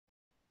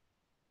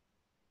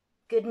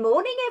Good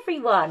morning,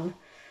 everyone.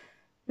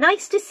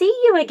 Nice to see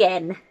you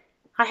again.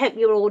 I hope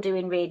you're all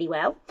doing really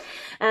well.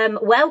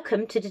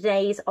 Welcome to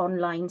today's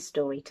online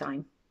story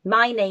time.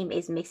 My name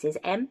is Mrs.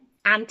 M,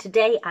 and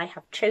today I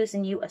have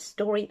chosen you a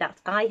story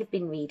that I have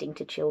been reading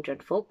to children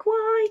for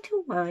quite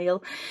a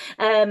while,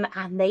 and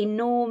they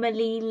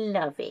normally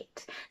love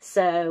it.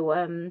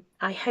 So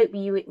I hope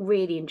you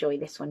really enjoy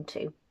this one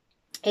too.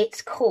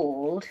 It's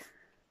called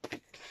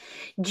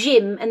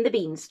Jim and the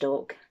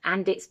Beanstalk,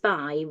 and it's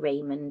by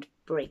Raymond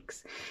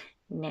Briggs.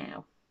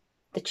 Now,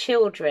 the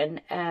children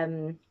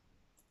in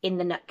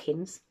the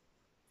Nutkins,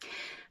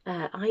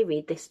 I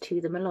read this to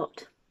them a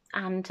lot,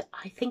 and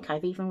I think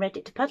I've even read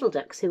it to Puddle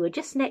Ducks, who are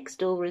just next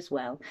door as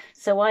well.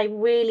 So I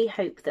really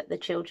hope that the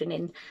children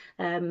in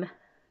the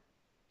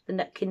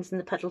Nutkins and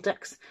the Puddle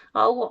Ducks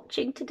are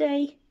watching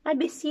today. I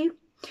miss you.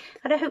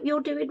 And I hope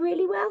you're doing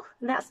really well.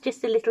 And that's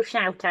just a little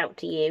shout out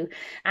to you.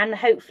 And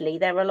hopefully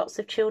there are lots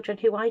of children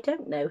who I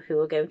don't know who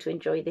are going to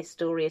enjoy this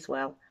story as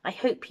well. I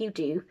hope you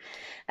do.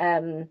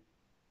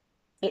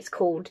 It's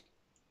called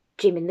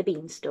Jim and the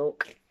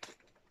Beanstalk.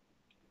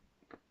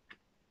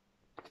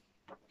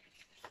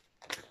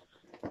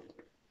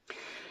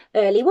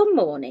 Early one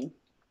morning,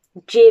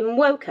 Jim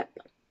woke up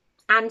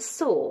and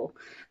saw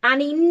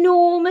an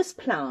enormous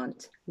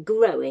plant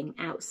growing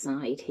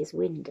outside his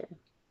window.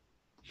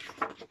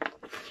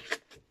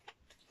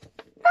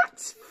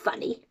 That's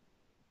funny,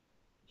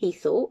 he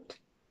thought.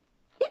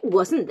 It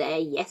wasn't there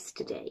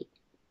yesterday.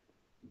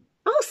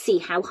 I'll see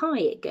how high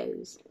it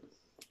goes.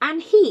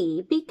 And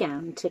he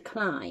began to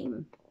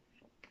climb.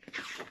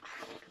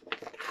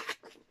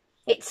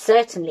 It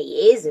certainly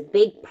is a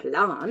big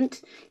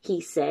plant,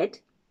 he said,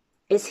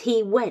 as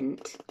he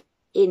went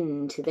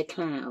into the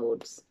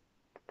clouds.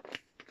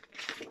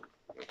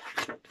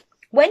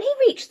 When he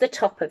reached the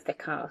top of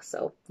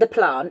the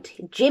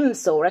plant, Jim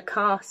saw a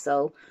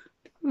castle.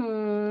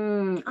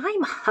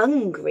 I'm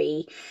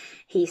hungry,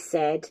 he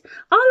said.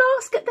 I'll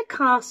ask at the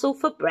castle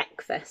for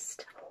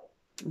breakfast.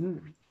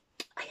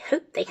 I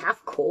hope they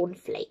have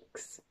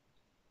cornflakes.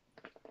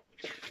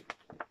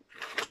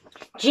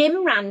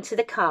 Jim ran to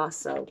the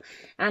castle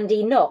and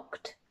he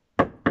knocked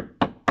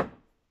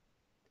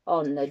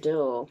on the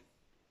door.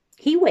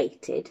 He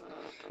waited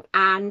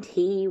and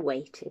he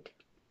waited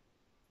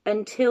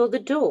until the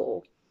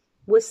door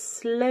was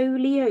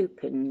slowly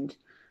opened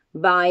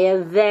by a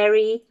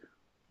very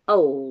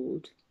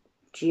old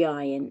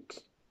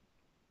giant.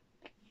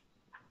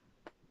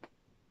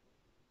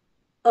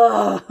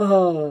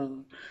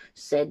 "Oh,"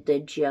 said the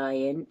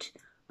giant,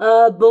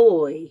 "a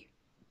boy,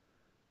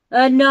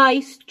 a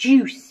nice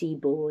juicy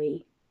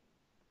boy.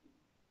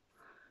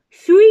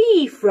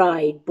 3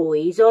 fried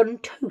boys on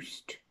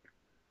toast.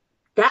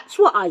 That's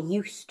what I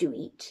used to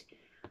eat.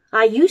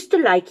 I used to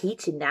like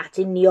eating that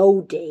in the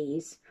old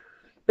days,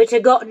 but I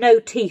got no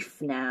teeth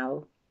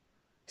now.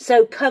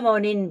 So come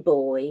on in,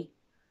 boy.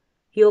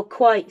 You're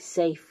quite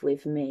safe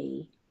with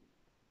me."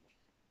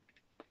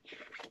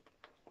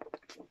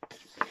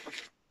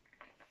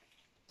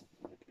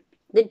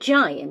 The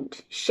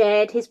giant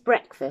shared his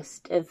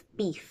breakfast of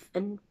beef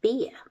and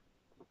beer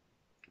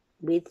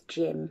with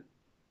Jim.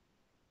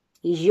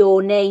 "Is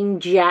your name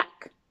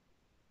Jack?"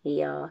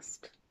 he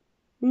asked.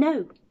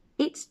 "No,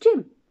 it's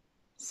Jim,"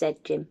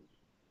 said Jim.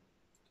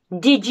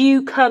 "Did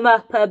you come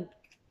up a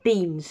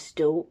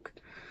beanstalk?"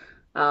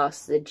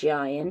 asked the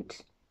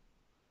giant.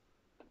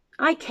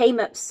 "I came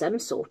up some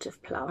sort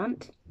of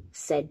plant,"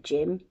 said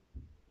Jim.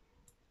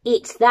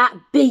 "It's that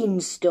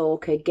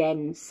beanstalk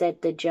again,"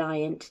 said the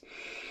giant.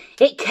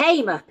 "It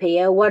came up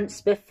here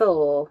once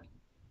before,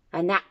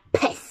 and that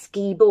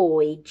pesky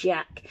boy,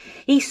 Jack,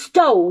 he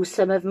stole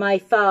some of my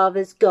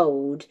father's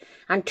gold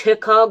and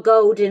took our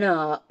golden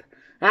harp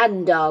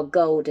and our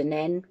golden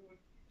hen,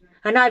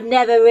 and I've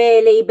never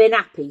really been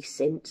happy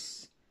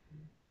since.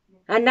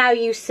 And now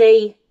you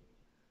see,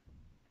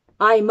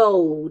 I'm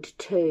old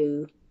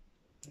too.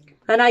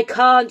 And I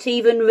can't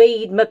even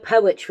read my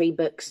poetry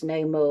books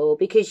no more,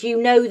 because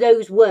you know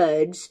those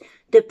words,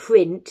 the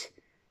print,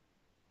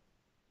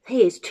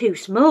 they is too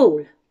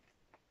small."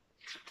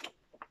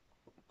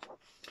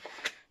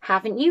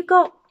 "Haven't you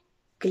got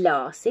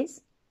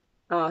glasses?"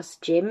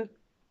 asked Jim.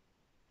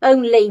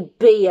 "Only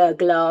beer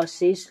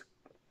glasses."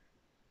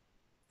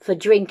 "For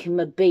drinking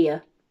my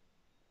beer,"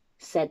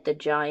 said the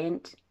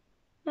giant.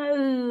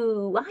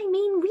 "Oh, I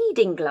mean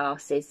reading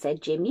glasses,"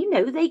 said Jim. "You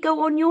know, they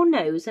go on your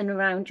nose and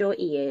around your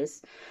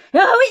ears."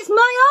 "Oh, it's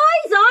my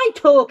eyes I'm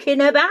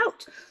talking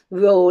about,"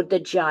 roared the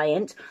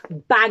giant,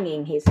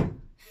 banging his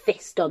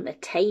fist on the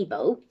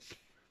table.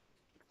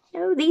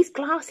 "Oh, these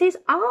glasses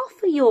are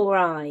for your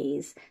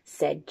eyes,"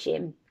 said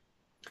Jim.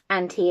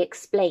 And he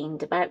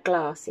explained about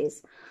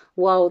glasses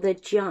while the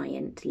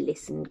giant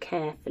listened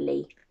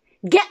carefully.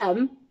 "Get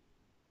 'em,"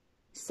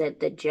 said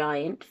the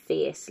giant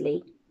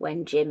fiercely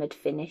when Jim had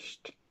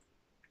finished.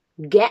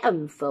 "Get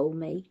 'em for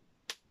me.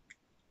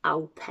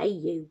 I'll pay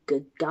you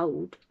good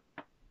gold."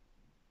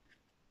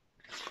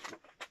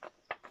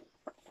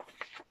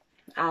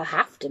 "I'll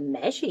have to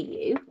measure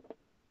you,"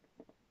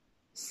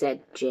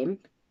 said Jim.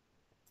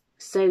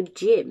 So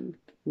Jim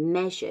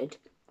measured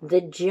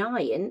the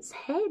giant's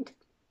head.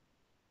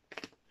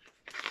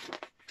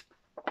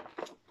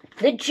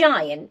 The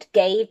giant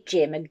gave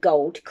Jim a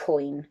gold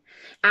coin,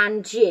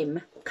 and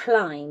Jim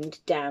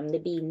climbed down the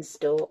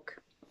beanstalk.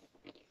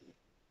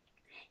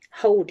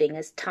 Holding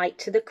as tight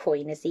to the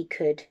coin as he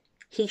could,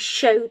 he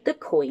showed the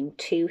coin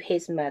to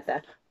his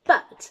mother,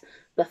 but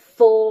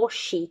before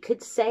she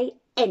could say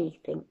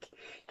anything,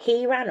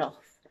 he ran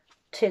off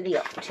to the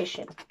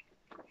optician.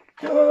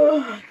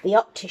 The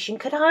optician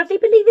could hardly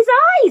believe his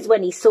eyes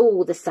when he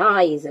saw the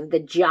size of the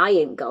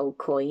giant gold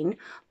coin,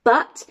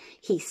 but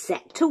he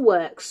set to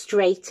work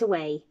straight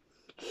away.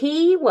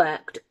 He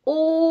worked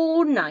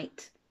all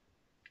night,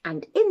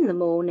 and in the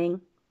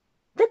morning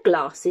the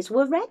glasses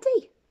were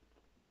ready.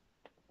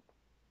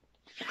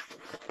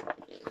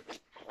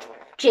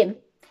 Jim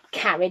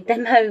carried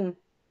them home.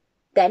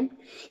 Then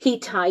he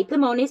tied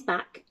them on his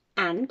back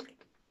and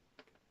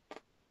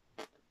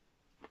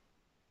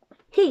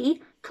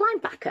he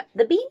climbed back up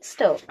the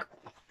beanstalk.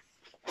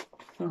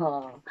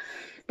 Oh,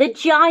 the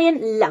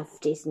giant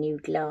loved his new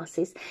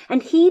glasses,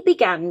 and he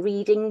began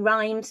reading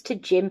rhymes to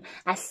Jim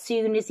as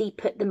soon as he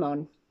put them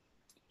on.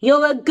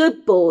 "You're a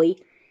good boy,"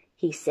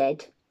 he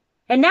said,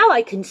 "and now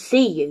I can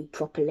see you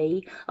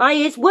properly. I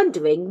is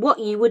wondering what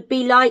you would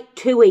be like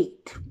to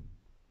eat.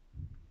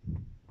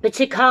 But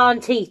you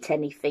can't eat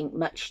anything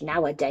much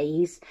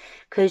nowadays,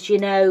 'cause you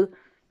know,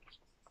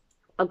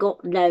 I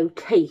got no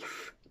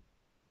teeth."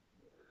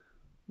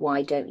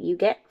 "Why don't you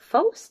get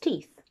false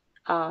teeth?"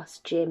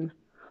 asked Jim.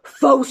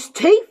 "False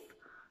teeth?"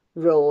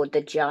 roared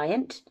the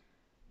giant.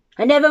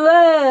 "I never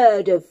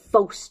heard of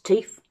false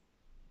teeth."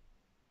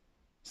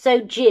 So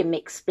Jim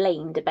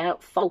explained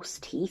about false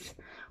teeth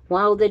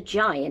while the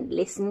giant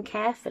listened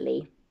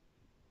carefully.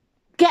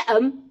 "Get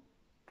 'em,"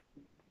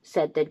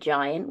 said the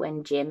giant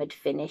when Jim had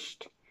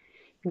finished.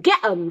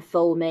 "Get 'em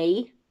for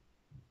me.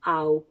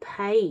 I'll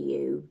pay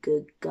you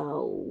good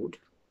gold."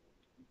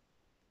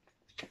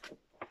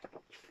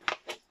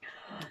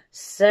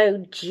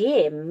 So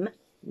Jim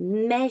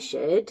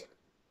measured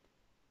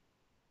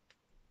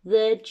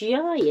the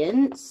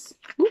giant's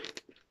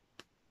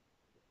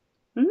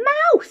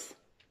mouth.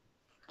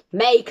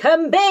 "Make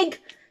 'em big,"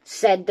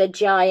 said the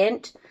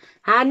giant,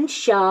 "and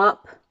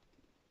sharp.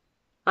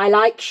 I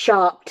like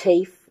sharp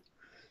teeth."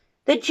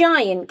 The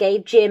giant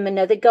gave Jim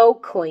another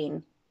gold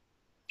coin,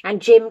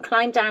 and Jim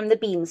climbed down the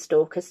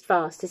beanstalk as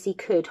fast as he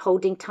could,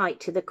 holding tight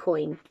to the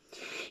coin.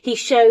 He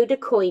showed a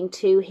coin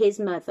to his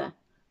mother,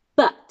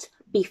 but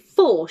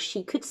before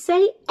she could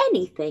say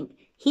anything,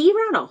 he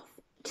ran off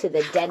to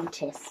the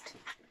dentist.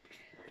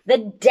 The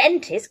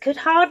dentist could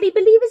hardly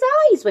believe his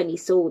eyes when he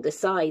saw the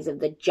size of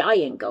the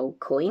giant gold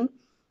coin,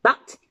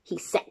 but he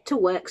set to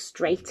work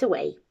straight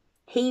away.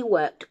 He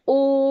worked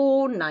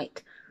all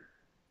night,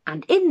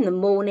 and in the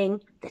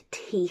morning the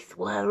teeth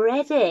were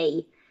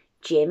ready.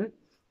 Jim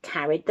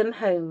carried them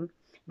home.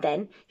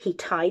 Then he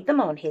tied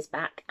them on his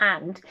back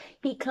and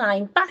he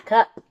climbed back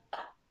up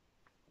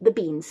the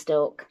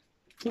beanstalk.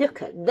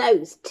 Look at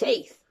those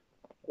teeth.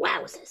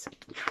 Wowzers.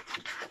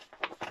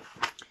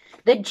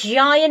 The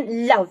giant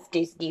loved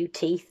his new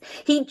teeth.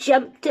 He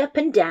jumped up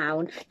and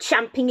down,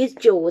 champing his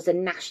jaws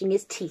and gnashing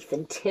his teeth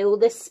until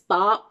the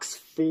sparks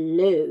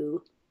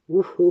flew.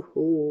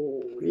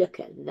 Woo-hoo-hoo, look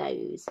at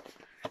those.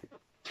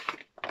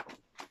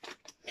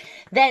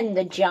 Then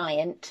the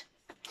giant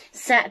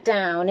sat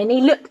down and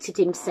he looked at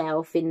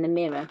himself in the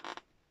mirror.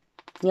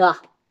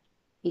 "Ah,"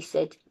 he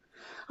said,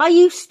 "I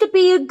used to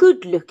be a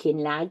good-looking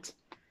lad.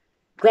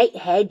 Great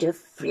head of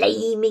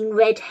flaming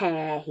red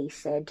hair," he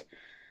said.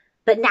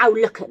 "But now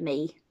look at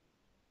me.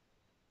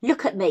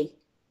 Look at me.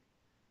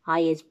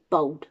 I is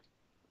bald."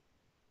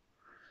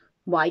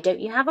 "Why don't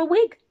you have a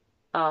wig?"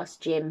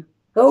 asked Jim.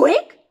 "A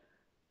wig?"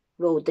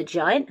 roared the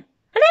giant.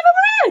 "I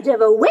never heard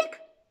of a wig."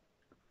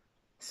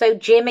 So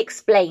Jim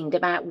explained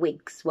about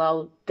wigs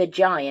while the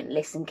giant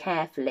listened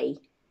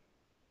carefully.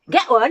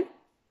 "Get one,"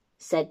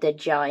 said the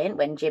giant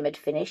when Jim had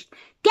finished.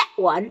 "Get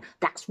one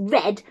that's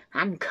red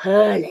and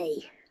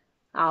curly.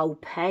 I'll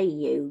pay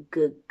you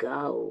good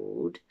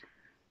gold."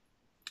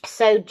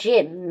 So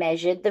Jim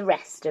measured the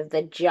rest of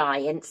the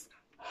giant's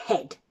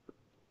head.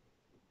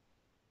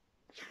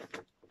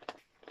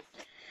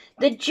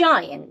 The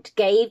giant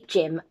gave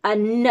Jim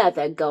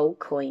another gold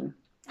coin,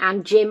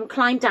 and Jim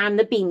climbed down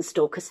the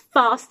beanstalk as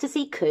fast as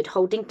he could,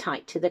 holding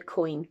tight to the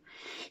coin.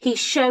 He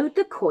showed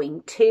the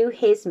coin to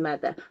his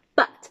mother,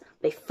 but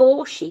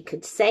before she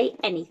could say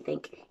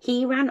anything,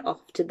 he ran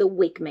off to the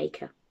wig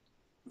maker.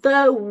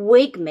 The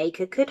wig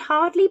maker could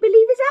hardly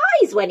believe his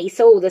eyes when he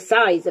saw the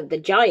size of the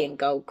giant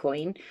gold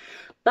coin,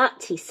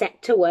 but he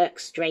set to work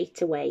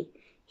straight away.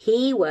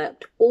 He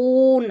worked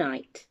all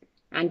night,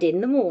 and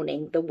in the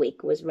morning the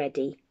wig was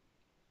ready.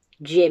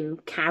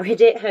 Jim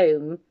carried it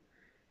home,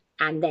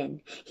 and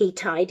then he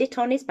tied it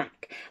on his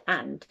back,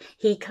 and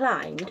he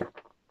climbed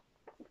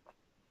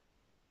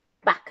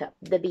back up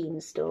the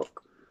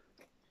beanstalk.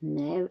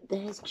 And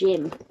there's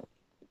Jim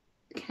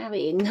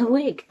carrying the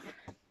wig.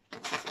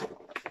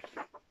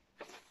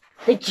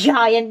 The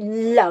giant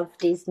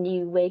loved his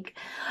new wig.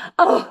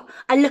 "Oh,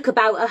 I look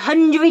about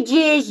 100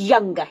 years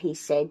younger," he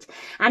said,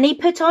 and he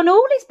put on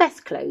all his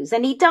best clothes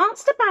and he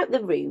danced about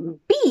the room,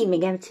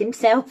 beaming at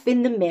himself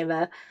in the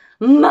mirror.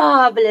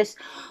 "Marvellous!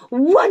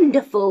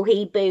 Wonderful!"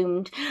 he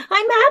boomed.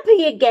 "I'm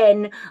happy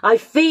again. I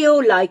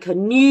feel like a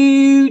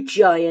new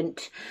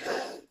giant.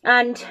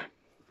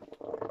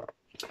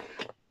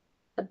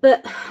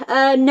 But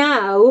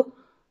now,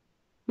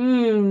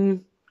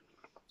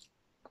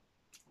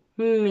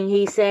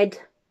 he said,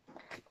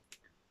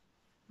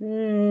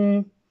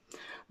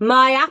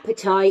 my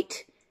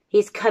appetite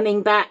is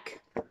coming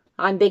back.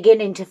 I'm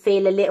beginning to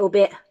feel a little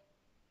bit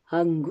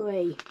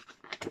hungry."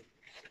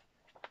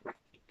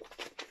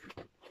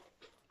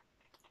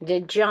 The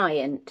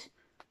giant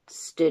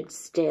stood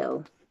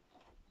still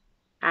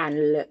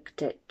and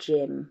looked at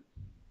Jim.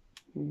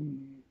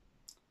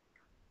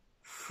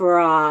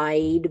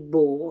 "Fried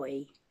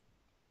boy,"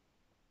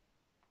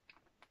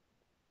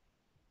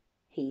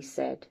 he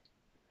said.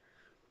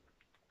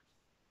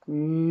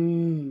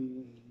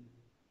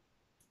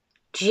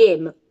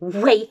 Jim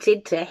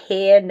waited to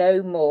hear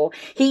no more.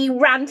 He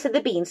ran to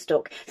the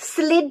beanstalk,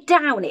 slid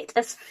down it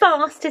as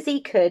fast as he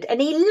could, and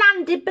he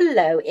landed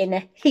below in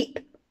a heap.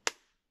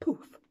 Poof.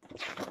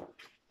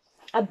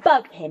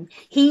 Above him,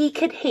 he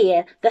could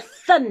hear the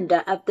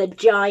thunder of the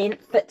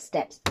giant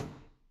footsteps.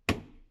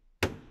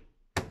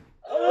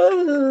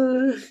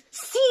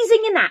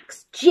 Seizing an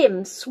axe,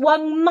 Jim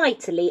swung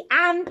mightily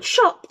and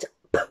chopped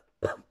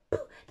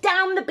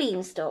down the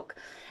beanstalk.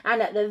 And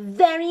at the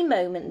very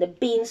moment the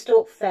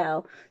beanstalk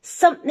fell,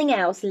 something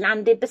else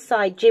landed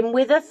beside Jim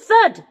with a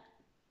thud.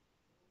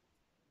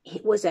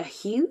 It was a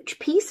huge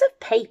piece of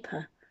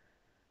paper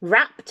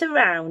wrapped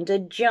around a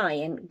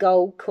giant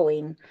gold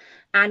coin,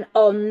 and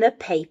on the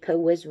paper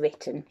was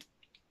written,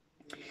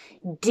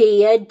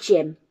 "Dear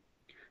Jim,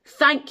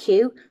 thank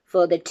you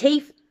for the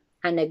teeth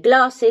and the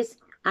glasses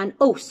and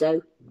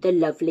also the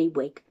lovely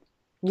wig.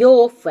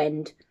 Your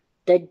friend,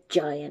 the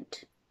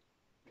giant."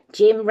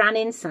 Jim ran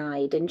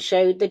inside and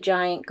showed the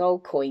giant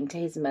gold coin to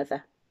his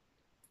mother.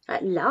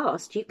 "At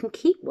last you can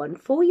keep one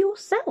for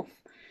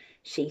yourself,"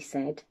 she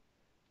said.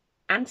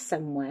 And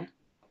somewhere,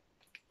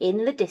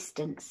 in the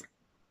distance,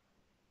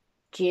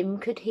 Jim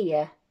could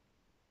hear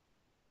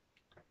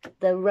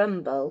the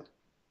rumble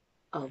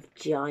of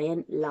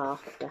giant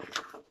laughter.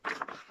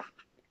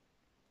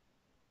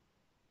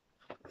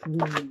 I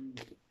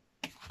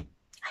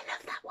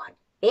love that one.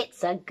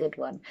 It's a good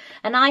one.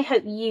 And I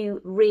hope you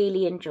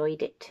really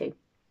enjoyed it too.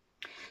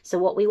 So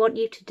what we want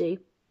you to do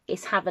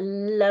is have a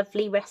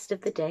lovely rest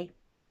of the day.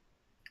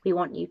 We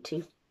want you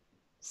to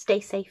stay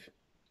safe,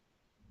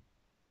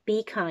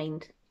 be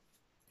kind,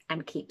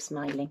 and keep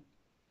smiling.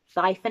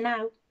 Bye for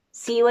now.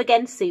 See you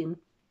again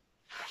soon.